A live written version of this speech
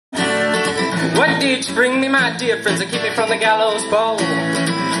What did you bring me, my dear friends, to keep me from the gallows pole?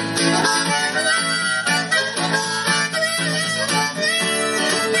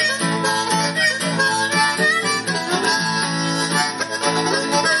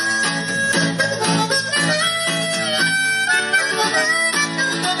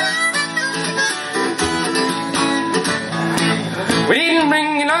 We didn't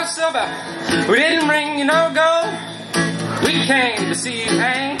bring you no silver, we didn't bring you no gold. We came to see you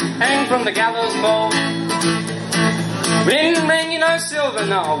hang from the gallows pole. We didn't bring you no silver,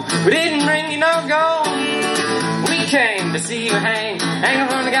 no, we didn't bring you no gold. We came to see you hang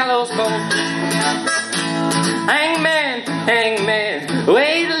from the gallows pole. Hangman, hangman,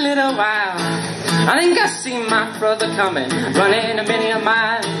 wait a little while. I think I see my brother coming, running a many a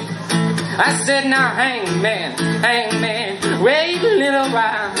mile. I said, now hangman, hangman, wait a little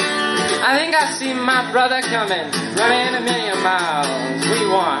while. I think I see my brother coming, running a million miles. We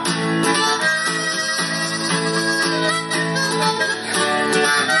want.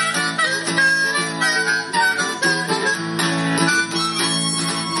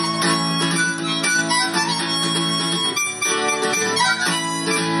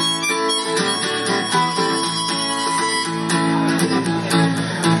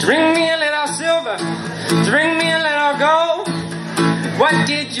 Bring me a little silver, bring me a little gold. What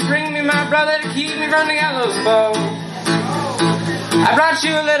did you bring me, my brother, to keep me from the gallows pole? I brought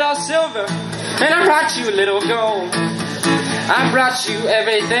you a little silver, and I brought you a little gold. I brought you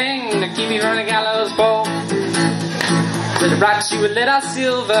everything to keep me from the gallows pole. I brought you a little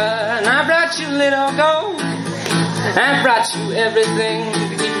silver, and I brought you a little gold. I brought you everything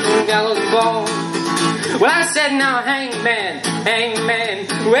to keep me from the gallows pole. Well, I said, now hangman, hangman,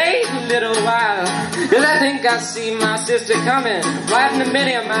 wait a little while, 'cause I think I see my sister coming, riding a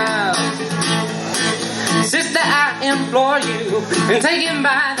million miles. Sister, I implore you, and take him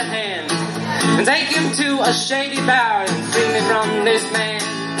by the hand, and take him to a shady bower, and free me from this man.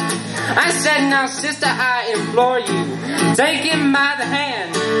 I said, now sister, I implore you, take him by the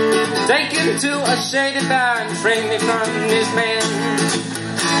hand, take him to a shady bower, and free me from this man.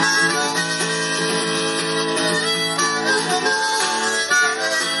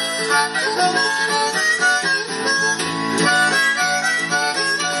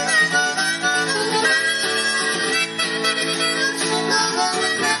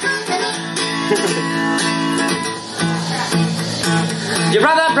 Your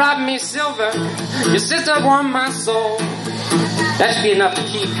brother brought me silver, your sister won my soul. That should be enough to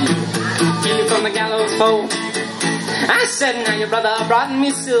keep you from the gallows pole. I said, now your brother brought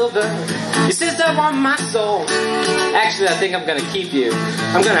me silver, your sister won my soul. Actually, I think I'm gonna keep you.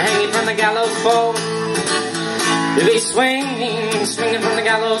 I'm gonna hang you from the gallows pole. You'll be swinging, swinging from the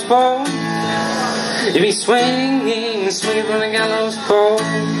gallows pole. You'll be swinging, swinging from the gallows pole.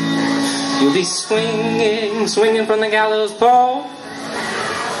 You'll be swinging, swinging from the gallows pole.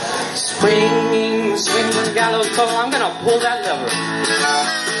 Swinging, swinging from the gallows pole. I'm gonna pull that lever.